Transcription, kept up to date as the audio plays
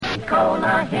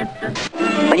Coca-Cola hits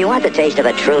the... When you want the taste of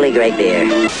a truly great beer.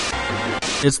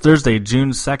 It's Thursday,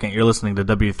 June 2nd. You're listening to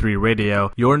W3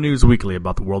 Radio, your news weekly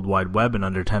about the World Wide Web in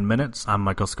under 10 minutes. I'm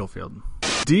Michael Schofield.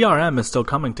 DRM is still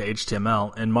coming to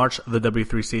HTML. In March, the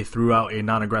W3C threw out a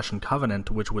non-aggression covenant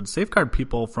which would safeguard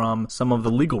people from some of the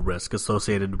legal risk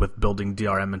associated with building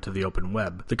DRM into the open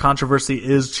web. The controversy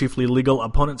is chiefly legal.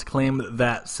 Opponents claim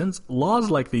that since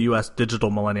laws like the U.S. Digital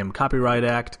Millennium Copyright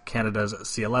Act, Canada's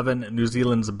C11, New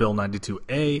Zealand's Bill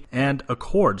 92A, and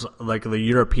accords like the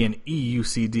European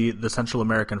EUCD, the Central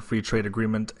American Free Trade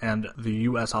Agreement, and the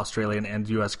U.S. Australian and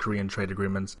U.S. Korean trade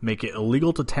agreements make it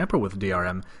illegal to tamper with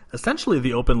DRM. Essentially,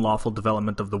 the open lawful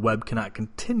development of the web cannot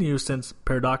continue since,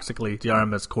 paradoxically,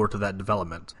 DRM is core to that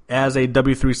development. As a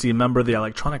W3C member, the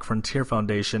Electronic Frontier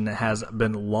Foundation has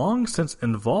been long since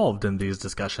involved in these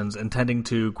discussions, intending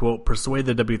to, quote, persuade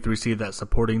the W3C that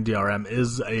supporting DRM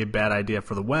is a bad idea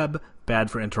for the web,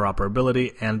 bad for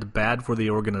interoperability, and bad for the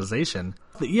organization.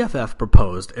 The EFF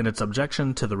proposed, in its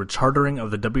objection to the rechartering of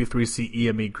the W3C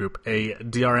EME group, a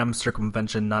DRM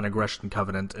circumvention non-aggression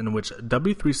covenant in which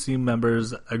W3C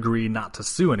members agree not to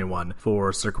sue anyone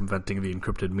for circumventing the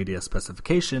encrypted media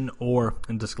specification or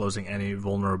in disclosing any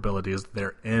vulnerabilities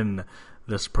therein.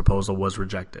 This proposal was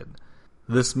rejected.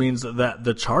 This means that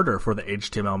the charter for the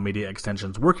HTML Media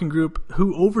Extensions Working Group,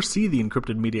 who oversee the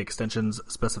encrypted media extensions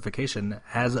specification,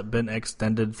 has been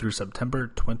extended through September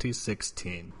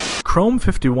 2016. Chrome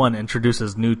 51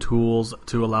 introduces new tools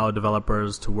to allow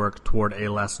developers to work toward a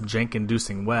less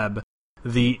jank-inducing web.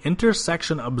 The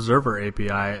Intersection Observer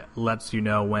API lets you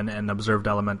know when an observed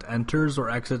element enters or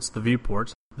exits the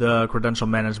viewport. The Credential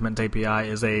Management API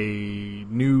is a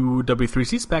new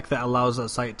W3C spec that allows a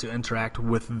site to interact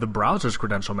with the browser's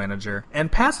credential manager.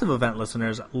 And passive event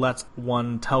listeners lets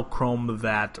one tell Chrome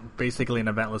that basically an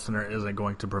event listener isn't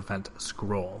going to prevent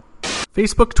scroll.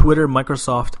 Facebook, Twitter,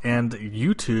 Microsoft, and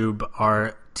YouTube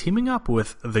are teaming up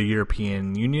with the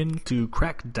European Union to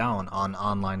crack down on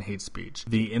online hate speech.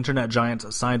 The internet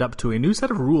giants signed up to a new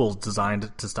set of rules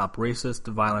designed to stop racist,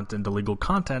 violent, and illegal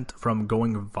content from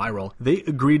going viral. They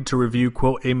agreed to review,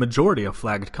 quote, a majority of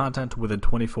flagged content within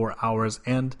 24 hours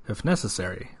and, if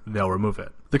necessary, they'll remove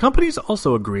it. The companies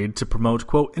also agreed to promote,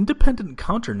 quote, independent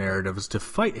counter-narratives to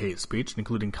fight hate speech,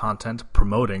 including content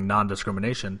promoting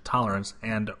non-discrimination, tolerance,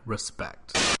 and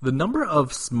respect. The number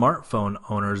of smartphone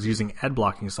owners using ad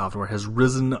blocking software has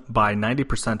risen by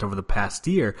 90% over the past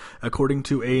year, according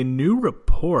to a new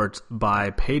report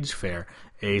by PageFair,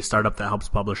 a startup that helps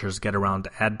publishers get around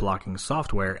ad blocking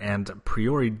software, and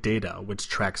Priori Data, which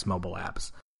tracks mobile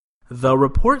apps. The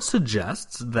report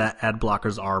suggests that ad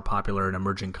blockers are popular in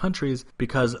emerging countries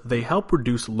because they help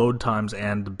reduce load times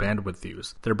and bandwidth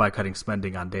use, thereby cutting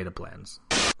spending on data plans.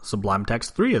 Sublime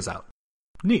Text 3 is out.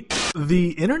 Neat. The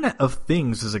Internet of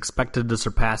Things is expected to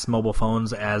surpass mobile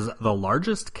phones as the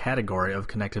largest category of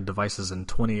connected devices in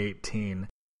 2018.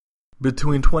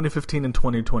 Between 2015 and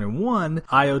 2021,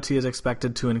 IoT is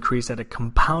expected to increase at a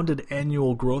compounded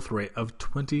annual growth rate of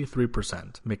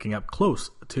 23%, making up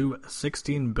close to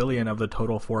 16 billion of the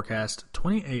total forecast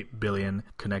 28 billion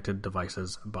connected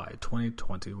devices by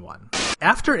 2021.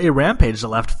 After a rampage that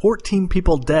left 14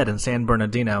 people dead in San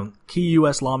Bernardino, key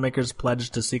U.S. lawmakers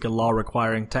pledged to seek a law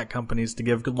requiring tech companies to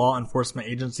give law enforcement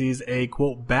agencies a,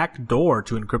 quote, back door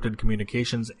to encrypted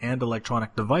communications and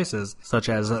electronic devices, such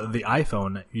as the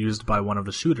iPhone used by one of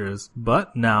the shooters.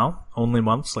 But now, only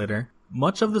months later,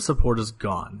 much of the support is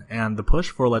gone, and the push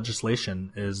for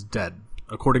legislation is dead.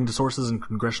 According to sources in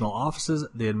congressional offices,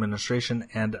 the administration,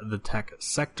 and the tech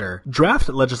sector, draft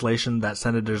legislation that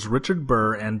Senators Richard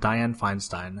Burr and Dianne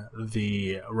Feinstein,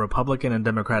 the Republican and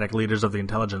Democratic leaders of the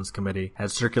Intelligence Committee,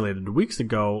 had circulated weeks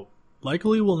ago,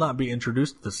 likely will not be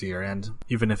introduced this year, and,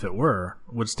 even if it were,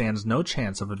 would stand no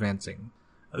chance of advancing.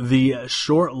 The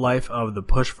short life of the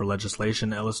push for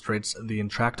legislation illustrates the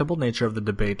intractable nature of the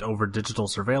debate over digital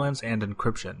surveillance and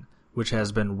encryption, which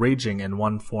has been raging in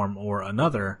one form or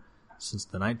another since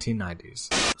the 1990s.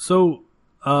 So,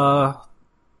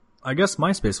 I guess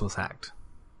MySpace was hacked.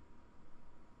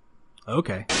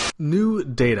 Okay. New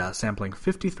data sampling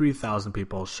 53,000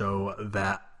 people show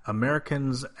that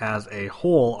Americans as a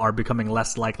whole are becoming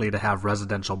less likely to have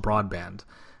residential broadband.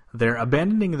 They're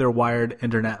abandoning their wired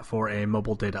internet for a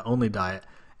mobile data-only diet,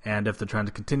 and if the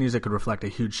trend continues, it could reflect a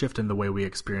huge shift in the way we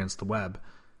experience the web.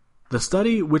 The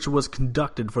study, which was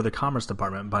conducted for the Commerce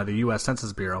Department by the U.S.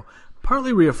 Census Bureau,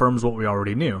 partly reaffirms what we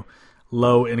already knew.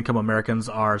 Low-income Americans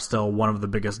are still one of the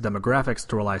biggest demographics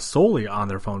to rely solely on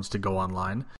their phones to go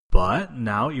online. But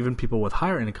now even people with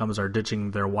higher incomes are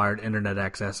ditching their wired internet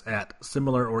access at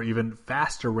similar or even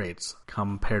faster rates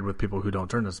compared with people who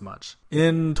don't earn as much.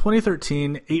 In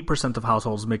 2013, 8% of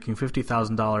households making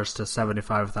 $50,000 to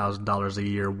 $75,000 a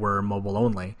year were mobile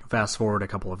only. Fast forward a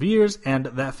couple of years, and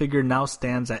that figure now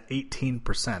stands at 18%.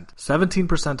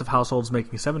 17% of households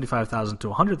making $75,000 to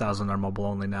 $100,000 are mobile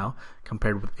only now,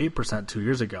 compared with 8% 2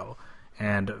 years ago.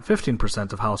 And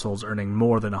 15% of households earning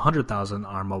more than $100,000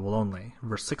 are mobile only,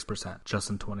 versus 6%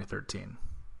 just in 2013.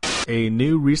 A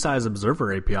new Resize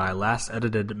Observer API last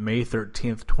edited May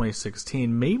 13th,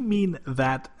 2016 may mean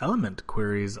that Element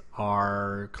queries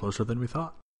are closer than we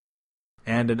thought.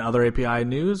 And in other API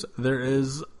news, there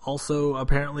is also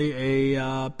apparently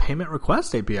a payment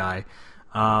request API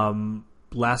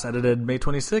last edited May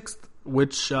 26th,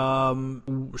 which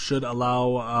should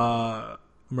allow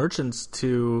merchants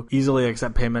to easily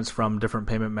accept payments from different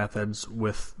payment methods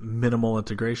with minimal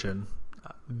integration.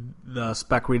 The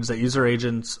spec reads that user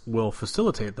agents will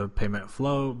facilitate the payment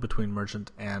flow between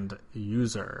merchant and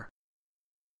user.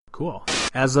 Cool.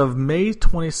 As of May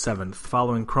 27th,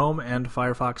 following Chrome and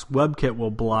Firefox, WebKit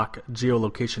will block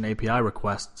geolocation API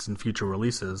requests in future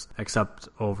releases, except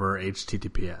over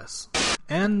HTTPS.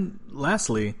 And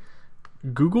lastly,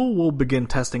 Google will begin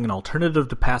testing an alternative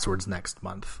to passwords next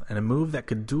month, and a move that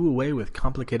could do away with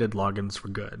complicated logins for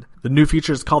good. The new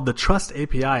feature is called the Trust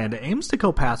API, and it aims to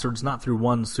kill passwords not through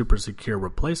one super secure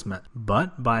replacement,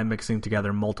 but by mixing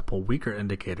together multiple weaker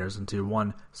indicators into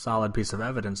one solid piece of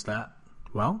evidence that,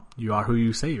 well, you are who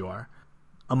you say you are.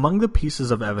 Among the pieces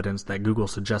of evidence that Google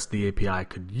suggests the API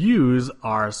could use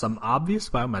are some obvious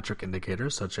biometric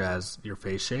indicators, such as your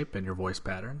face shape and your voice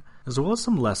pattern, as well as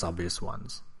some less obvious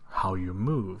ones. How you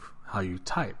move, how you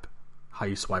type, how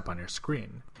you swipe on your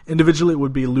screen. Individually, it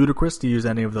would be ludicrous to use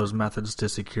any of those methods to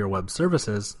secure web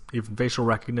services. Even facial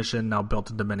recognition, now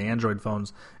built into many Android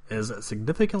phones, is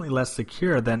significantly less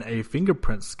secure than a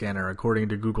fingerprint scanner, according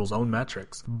to Google's own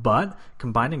metrics. But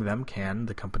combining them can,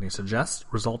 the company suggests,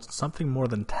 result in something more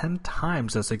than 10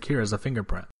 times as secure as a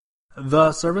fingerprint.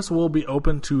 The service will be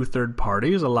open to third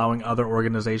parties, allowing other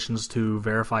organizations to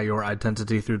verify your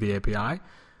identity through the API.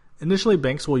 Initially,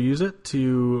 banks will use it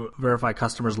to verify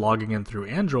customers logging in through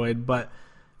Android, but,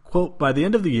 quote, by the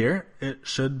end of the year, it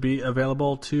should be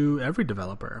available to every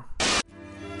developer.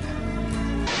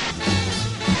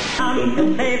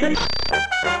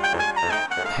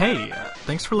 Hey,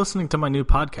 thanks for listening to my new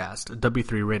podcast,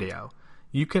 W3 Radio.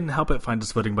 You can help it find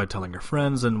its footing by telling your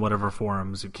friends in whatever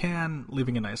forums you can,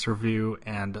 leaving a nice review,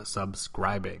 and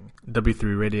subscribing.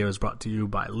 W3 Radio is brought to you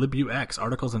by LibUX,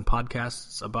 articles and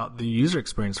podcasts about the user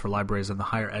experience for libraries in the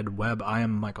higher ed web. I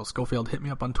am Michael Schofield. Hit me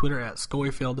up on Twitter at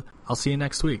Schofield. I'll see you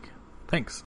next week. Thanks.